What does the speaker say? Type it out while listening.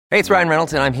Hey, it's Ryan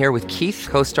Reynolds, and I'm here with Keith,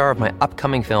 co-star of my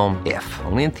upcoming film, If,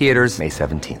 only in theaters May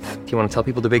 17th. Do you want to tell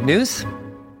people the big news?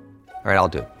 All right, I'll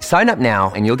do it. Sign up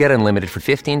now and you'll get unlimited for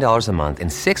 $15 a month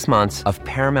and 6 months of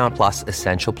Paramount Plus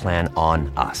Essential Plan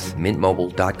on us.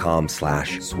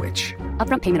 MintMobile.com/switch.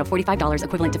 Upfront payment of $45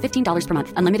 equivalent to $15 per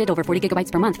month. Unlimited over 40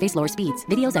 gigabytes per month. Face lower speeds.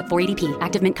 Videos at 480p.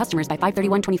 Active Mint customers by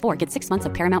 531.24 get 6 months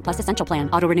of Paramount Plus Essential Plan.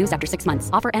 Auto renews after 6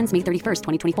 months. Offer ends May 31st,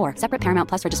 2024. Separate Paramount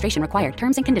Plus registration required.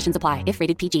 Terms and conditions apply if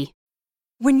rated PG.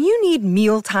 When you need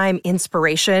mealtime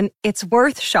inspiration, it's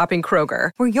worth shopping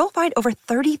Kroger, where you'll find over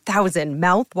 30,000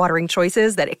 mouth-watering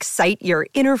choices that excite your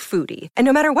inner foodie. And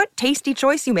no matter what tasty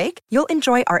choice you make, you'll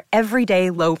enjoy our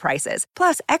everyday low prices,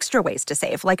 plus extra ways to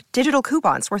save, like digital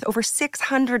coupons worth over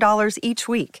 $600 each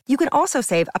week. You can also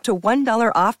save up to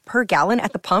 $1 off per gallon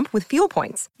at the pump with fuel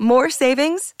points. More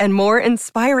savings and more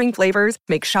inspiring flavors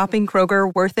make shopping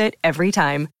Kroger worth it every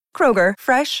time. Kroger,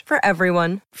 fresh for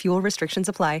everyone. Fuel restrictions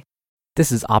apply.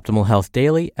 This is Optimal Health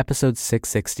Daily, episode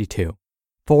 662.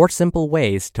 4 Simple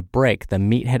Ways to Break the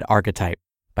Meathead Archetype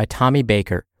by Tommy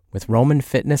Baker with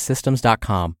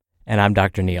RomanFitnessSystems.com, and I'm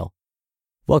Dr. Neil.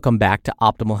 Welcome back to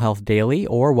Optimal Health Daily,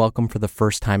 or welcome for the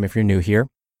first time if you're new here.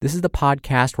 This is the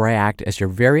podcast where I act as your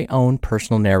very own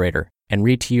personal narrator and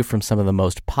read to you from some of the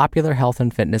most popular health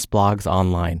and fitness blogs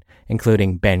online,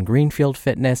 including Ben Greenfield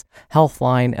Fitness,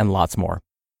 Healthline, and lots more.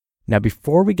 Now,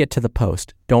 before we get to the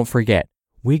post, don't forget,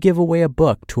 we give away a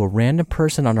book to a random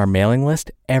person on our mailing list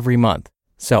every month.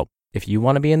 So, if you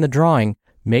want to be in the drawing,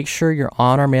 make sure you're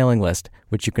on our mailing list,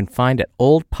 which you can find at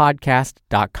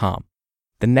oldpodcast.com.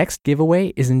 The next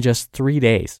giveaway is in just 3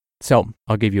 days. So,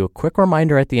 I'll give you a quick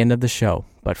reminder at the end of the show.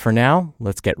 But for now,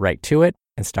 let's get right to it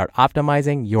and start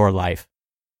optimizing your life.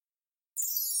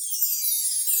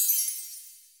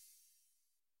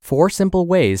 4 Simple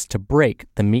Ways to Break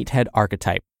the Meathead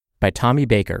Archetype by Tommy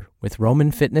Baker with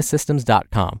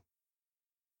RomanFitnessSystems.com.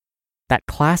 That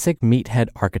classic meathead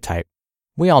archetype.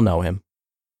 We all know him.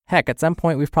 Heck, at some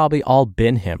point we've probably all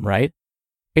been him, right?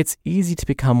 It's easy to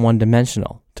become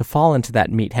one-dimensional, to fall into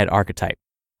that meathead archetype.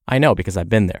 I know because I've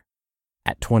been there.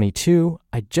 At 22,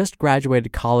 I just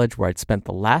graduated college where I'd spent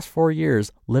the last 4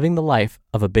 years living the life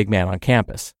of a big man on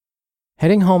campus.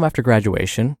 Heading home after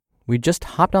graduation, we just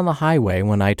hopped on the highway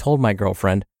when I told my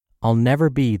girlfriend, I'll never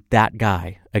be that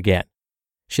guy again.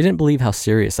 She didn't believe how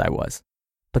serious I was,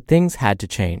 but things had to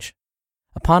change.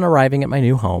 Upon arriving at my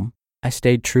new home, I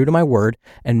stayed true to my word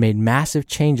and made massive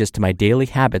changes to my daily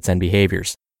habits and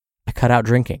behaviors. I cut out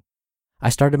drinking. I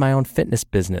started my own fitness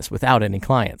business without any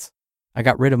clients. I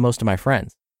got rid of most of my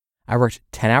friends. I worked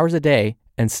 10 hours a day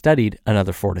and studied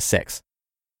another 4 to 6.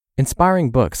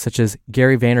 Inspiring books such as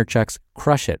Gary Vaynerchuk's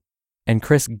Crush It and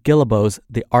Chris Guillebeau's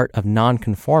The Art of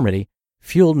Nonconformity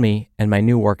fueled me and my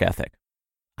new work ethic.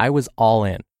 I was all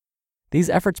in. These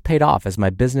efforts paid off as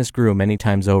my business grew many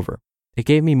times over. It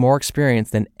gave me more experience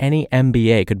than any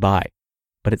MBA could buy,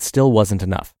 but it still wasn't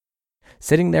enough.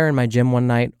 Sitting there in my gym one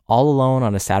night, all alone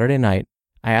on a Saturday night,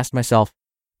 I asked myself,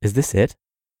 is this it?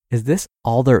 Is this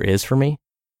all there is for me?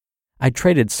 I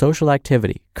traded social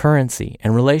activity, currency,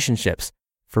 and relationships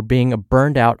for being a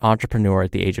burned-out entrepreneur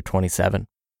at the age of 27.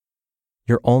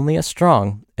 You're only as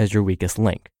strong as your weakest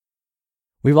link.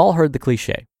 We've all heard the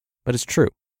cliche, but it's true.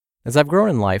 As I've grown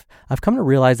in life, I've come to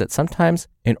realize that sometimes,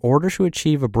 in order to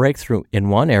achieve a breakthrough in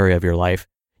one area of your life,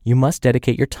 you must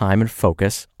dedicate your time and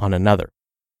focus on another.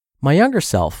 My younger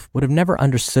self would have never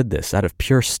understood this out of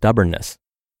pure stubbornness.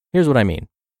 Here's what I mean.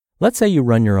 Let's say you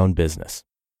run your own business.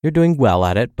 You're doing well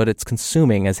at it, but it's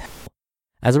consuming as hell.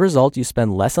 As a result, you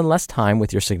spend less and less time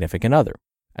with your significant other.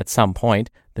 At some point,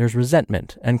 there's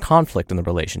resentment and conflict in the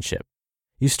relationship.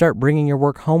 You start bringing your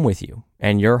work home with you,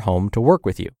 and your home to work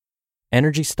with you.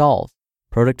 Energy stalls,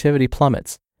 productivity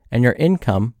plummets, and your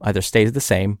income either stays the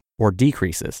same or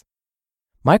decreases.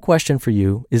 My question for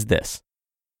you is this.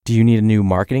 Do you need a new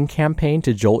marketing campaign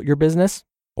to jolt your business?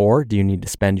 Or do you need to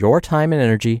spend your time and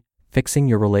energy fixing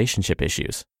your relationship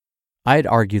issues? I'd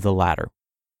argue the latter.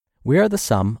 We are the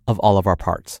sum of all of our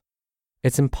parts.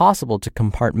 It's impossible to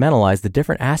compartmentalize the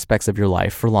different aspects of your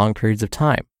life for long periods of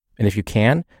time. And if you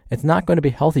can, it's not going to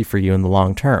be healthy for you in the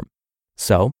long term.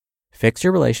 So, fix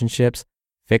your relationships,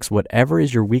 fix whatever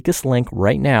is your weakest link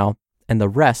right now, and the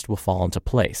rest will fall into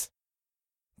place.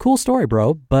 Cool story,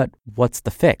 bro, but what's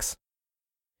the fix?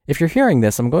 If you're hearing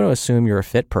this, I'm going to assume you're a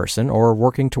fit person or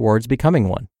working towards becoming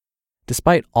one.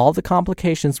 Despite all the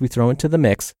complications we throw into the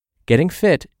mix, getting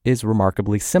fit is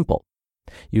remarkably simple.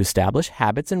 You establish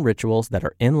habits and rituals that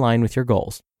are in line with your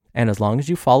goals, and as long as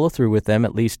you follow through with them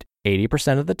at least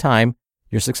 80% of the time,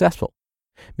 you're successful.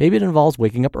 Maybe it involves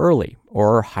waking up early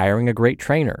or hiring a great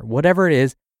trainer. Whatever it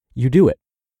is, you do it.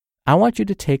 I want you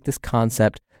to take this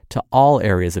concept to all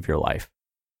areas of your life.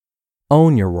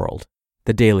 Own your world,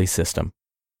 the daily system.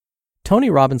 Tony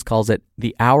Robbins calls it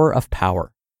the hour of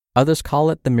power. Others call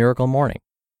it the miracle morning.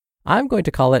 I'm going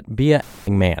to call it be a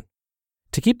man.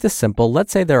 To keep this simple,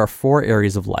 let's say there are 4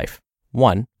 areas of life.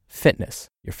 1, fitness,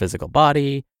 your physical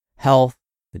body, health,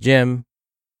 the gym.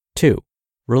 2,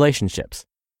 relationships,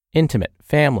 intimate,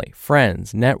 family,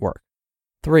 friends, network.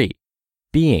 3,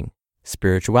 being,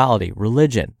 spirituality,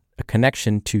 religion, a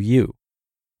connection to you.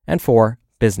 And 4,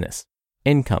 business,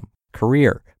 income,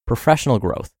 career, professional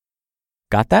growth.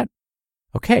 Got that?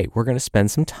 Okay, we're going to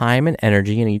spend some time and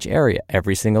energy in each area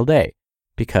every single day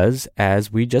because,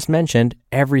 as we just mentioned,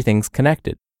 everything's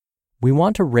connected. We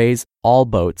want to raise all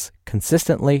boats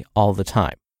consistently all the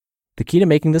time. The key to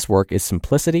making this work is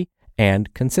simplicity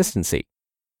and consistency.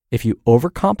 If you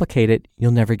overcomplicate it,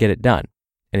 you'll never get it done.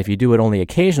 And if you do it only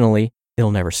occasionally,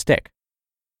 it'll never stick.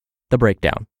 The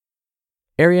breakdown.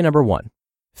 Area number 1,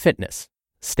 fitness.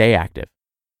 Stay active.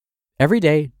 Every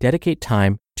day, dedicate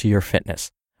time to your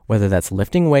fitness, whether that's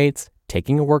lifting weights,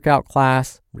 taking a workout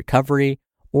class, recovery,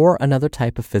 or another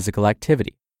type of physical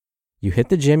activity. You hit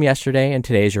the gym yesterday and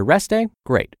today is your rest day?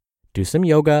 Great. Do some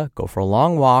yoga, go for a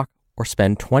long walk, or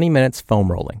spend 20 minutes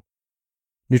foam rolling.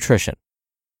 Nutrition.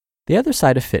 The other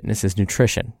side of fitness is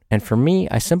nutrition, and for me,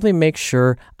 I simply make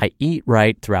sure I eat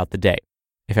right throughout the day.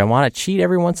 If I want to cheat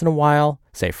every once in a while,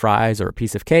 say fries or a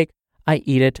piece of cake, I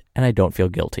eat it and I don't feel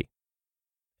guilty.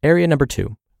 Area number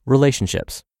 2,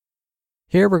 relationships.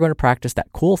 Here we're going to practice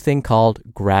that cool thing called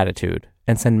gratitude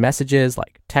and send messages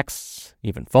like texts,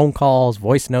 even phone calls,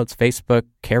 voice notes, Facebook,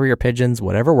 carrier pigeons,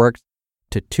 whatever works,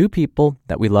 to 2 people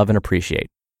that we love and appreciate.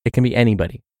 It can be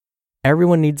anybody.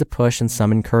 Everyone needs a push and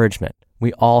some encouragement.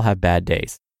 We all have bad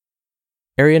days.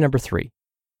 Area number 3,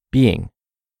 being,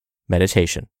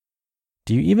 meditation.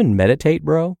 Do you even meditate,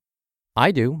 bro? I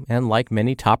do, and like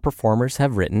many top performers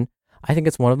have written, I think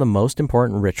it's one of the most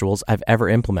important rituals I've ever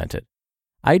implemented.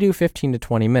 I do 15 to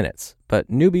 20 minutes, but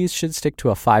newbies should stick to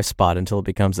a 5 spot until it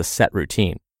becomes a set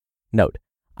routine. Note,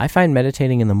 I find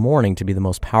meditating in the morning to be the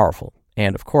most powerful,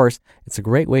 and of course, it's a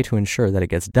great way to ensure that it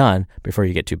gets done before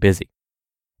you get too busy.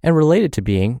 And related to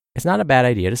being, it's not a bad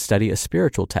idea to study a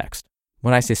spiritual text.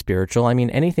 When I say spiritual, I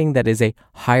mean anything that is a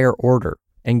higher order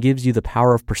and gives you the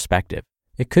power of perspective.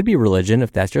 It could be religion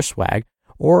if that's your swag,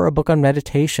 or a book on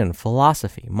meditation,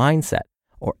 philosophy, mindset,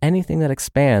 or anything that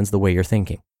expands the way you're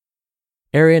thinking.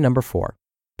 Area number 4,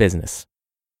 business.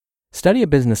 Study a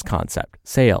business concept,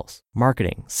 sales,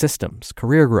 marketing, systems,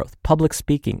 career growth, public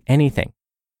speaking, anything.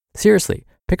 Seriously,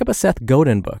 pick up a Seth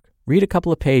Godin book, read a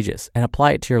couple of pages, and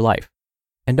apply it to your life.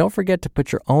 And don't forget to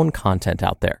put your own content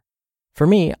out there. For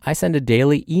me, I send a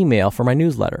daily email for my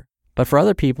newsletter, but for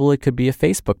other people, it could be a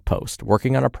Facebook post,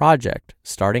 working on a project,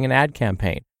 starting an ad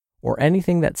campaign, or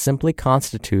anything that simply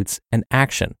constitutes an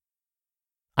action.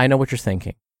 I know what you're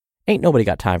thinking. Ain't nobody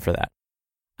got time for that.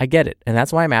 I get it, and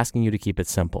that's why I'm asking you to keep it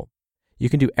simple. You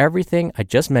can do everything I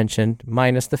just mentioned,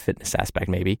 minus the fitness aspect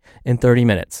maybe, in 30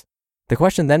 minutes. The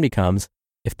question then becomes,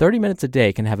 if 30 minutes a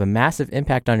day can have a massive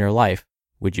impact on your life,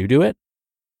 would you do it?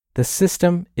 The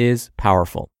system is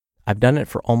powerful. I've done it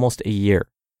for almost a year.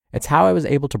 It's how I was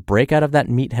able to break out of that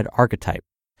meathead archetype.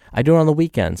 I do it on the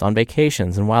weekends, on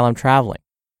vacations, and while I'm traveling.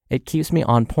 It keeps me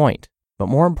on point, but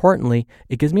more importantly,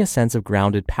 it gives me a sense of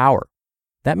grounded power.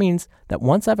 That means that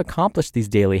once I've accomplished these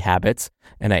daily habits,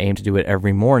 and I aim to do it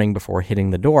every morning before hitting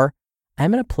the door,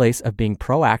 I'm in a place of being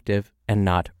proactive and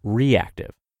not reactive.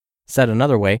 Said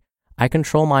another way, I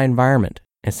control my environment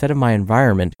instead of my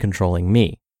environment controlling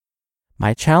me.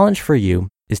 My challenge for you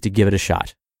is to give it a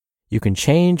shot. You can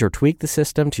change or tweak the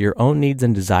system to your own needs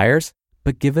and desires,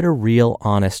 but give it a real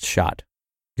honest shot.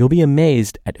 You'll be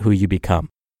amazed at who you become.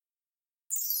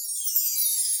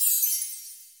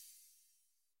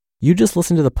 You just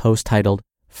listened to the post titled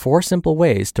 4 Simple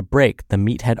Ways to Break the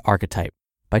Meathead Archetype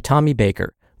by Tommy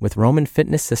Baker with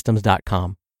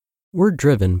RomanFitnessSystems.com. We're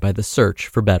driven by the search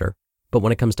for better, but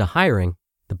when it comes to hiring,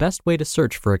 the best way to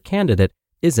search for a candidate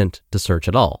isn't to search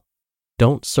at all.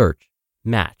 Don't search,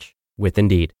 match with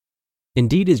Indeed.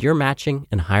 Indeed is your matching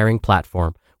and hiring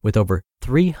platform with over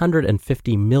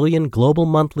 350 million global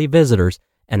monthly visitors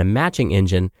and a matching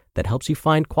engine that helps you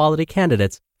find quality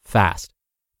candidates fast.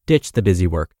 Ditch the busy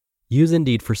work. Use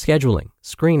Indeed for scheduling,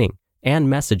 screening, and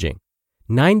messaging.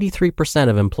 93%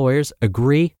 of employers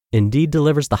agree Indeed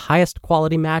delivers the highest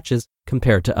quality matches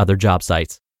compared to other job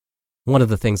sites. One of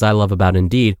the things I love about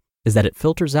Indeed is that it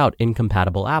filters out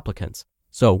incompatible applicants.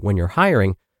 So when you're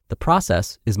hiring, the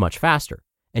process is much faster,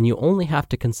 and you only have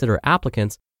to consider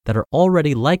applicants that are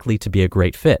already likely to be a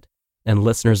great fit. And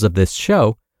listeners of this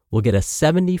show will get a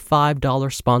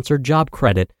 $75 sponsored job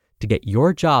credit to get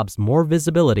your jobs more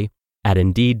visibility at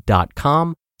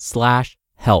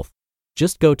Indeed.com/health.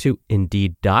 Just go to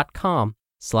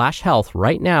Indeed.com/health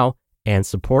right now and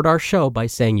support our show by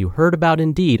saying you heard about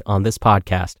Indeed on this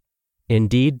podcast.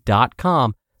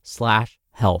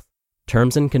 Indeed.com/health.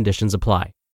 Terms and conditions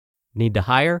apply. Need to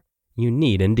hire? You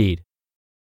need Indeed.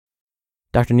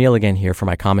 Dr. Neil again here for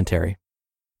my commentary.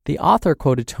 The author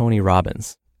quoted Tony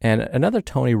Robbins, and another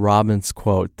Tony Robbins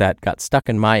quote that got stuck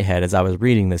in my head as I was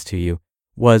reading this to you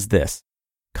was this: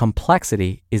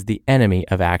 complexity is the enemy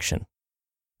of action.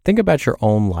 Think about your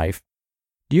own life.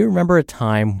 Do you remember a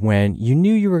time when you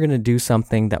knew you were going to do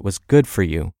something that was good for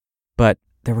you, but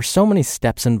there were so many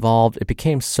steps involved, it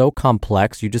became so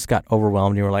complex, you just got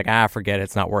overwhelmed, you were like, forget it,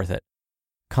 it's not worth it.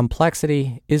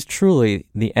 Complexity is truly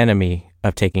the enemy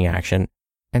of taking action.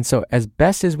 And so as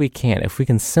best as we can, if we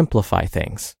can simplify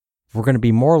things, we're going to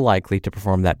be more likely to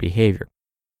perform that behavior.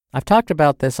 I've talked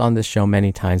about this on this show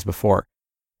many times before.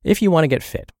 If you want to get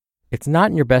fit, it's not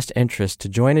in your best interest to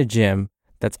join a gym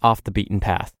that's off the beaten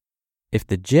path. If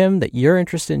the gym that you're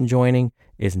interested in joining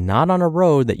is not on a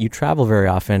road that you travel very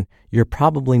often, you're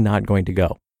probably not going to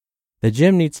go. The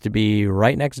gym needs to be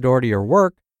right next door to your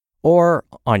work or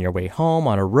on your way home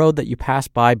on a road that you pass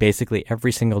by basically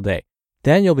every single day.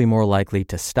 Then you'll be more likely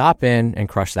to stop in and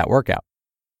crush that workout.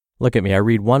 Look at me, I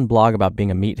read one blog about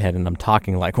being a meathead and I'm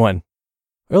talking like one.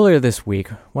 Earlier this week,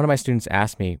 one of my students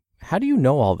asked me, how do you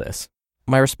know all this?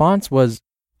 My response was,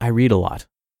 I read a lot.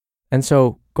 And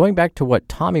so going back to what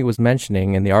Tommy was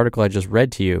mentioning in the article I just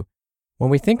read to you, when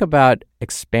we think about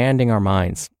expanding our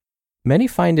minds, many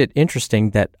find it interesting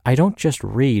that I don't just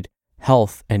read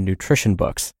health and nutrition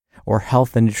books or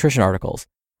health and nutrition articles.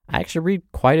 I actually read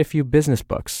quite a few business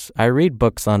books. I read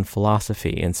books on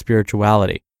philosophy and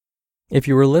spirituality. If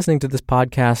you were listening to this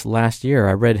podcast last year,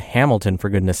 I read Hamilton, for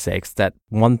goodness sakes, that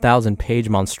 1,000-page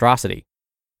monstrosity.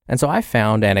 And so I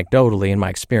found, anecdotally in my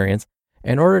experience,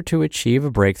 in order to achieve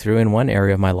a breakthrough in one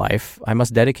area of my life, I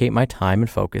must dedicate my time and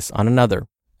focus on another.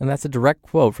 And that's a direct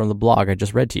quote from the blog I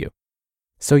just read to you.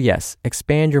 So yes,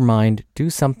 expand your mind, do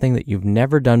something that you've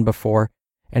never done before,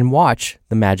 and watch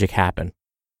the magic happen.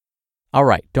 All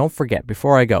right, don't forget,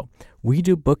 before I go, we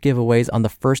do book giveaways on the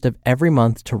first of every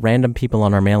month to random people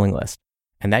on our mailing list.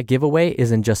 And that giveaway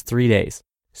is in just 3 days.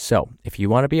 So if you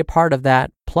want to be a part of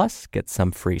that, plus get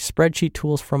some free spreadsheet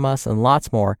tools from us and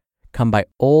lots more, come by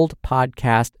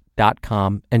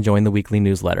oldpodcast.com and join the weekly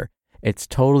newsletter. It's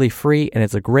totally free and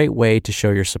it's a great way to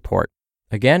show your support.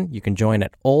 Again, you can join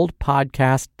at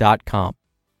oldpodcast.com.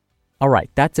 All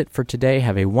right, that's it for today.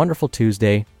 Have a wonderful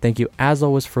Tuesday. Thank you as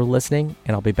always for listening,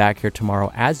 and I'll be back here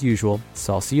tomorrow as usual.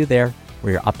 So I'll see you there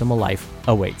where your optimal life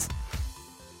awaits.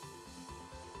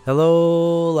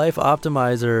 Hello, Life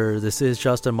Optimizer. This is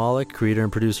Justin Malik, creator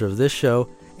and producer of this show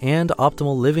and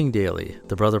Optimal Living Daily,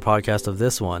 the brother podcast of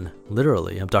this one.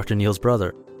 Literally, I'm Dr. Neil's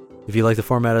brother. If you like the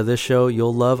format of this show,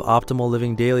 you'll love Optimal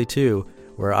Living Daily too,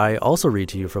 where I also read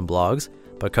to you from blogs,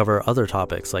 but cover other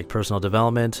topics like personal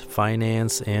development,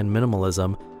 finance, and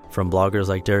minimalism from bloggers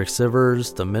like Derek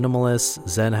Sivers, The Minimalists,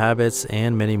 Zen Habits,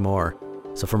 and many more.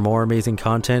 So for more amazing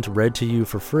content read to you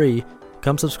for free,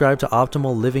 come subscribe to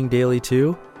Optimal Living Daily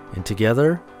too, and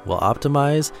together we'll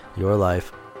optimize your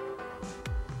life.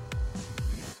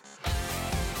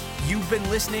 You've been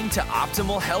listening to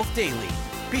Optimal Health Daily.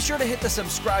 Be sure to hit the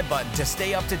subscribe button to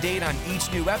stay up to date on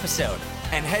each new episode,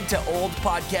 and head to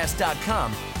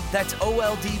oldpodcast.com. That's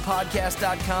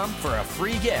oldpodcast.com for a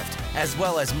free gift, as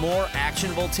well as more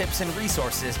actionable tips and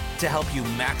resources to help you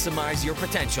maximize your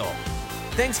potential.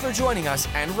 Thanks for joining us,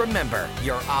 and remember,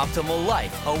 your optimal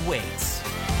life awaits.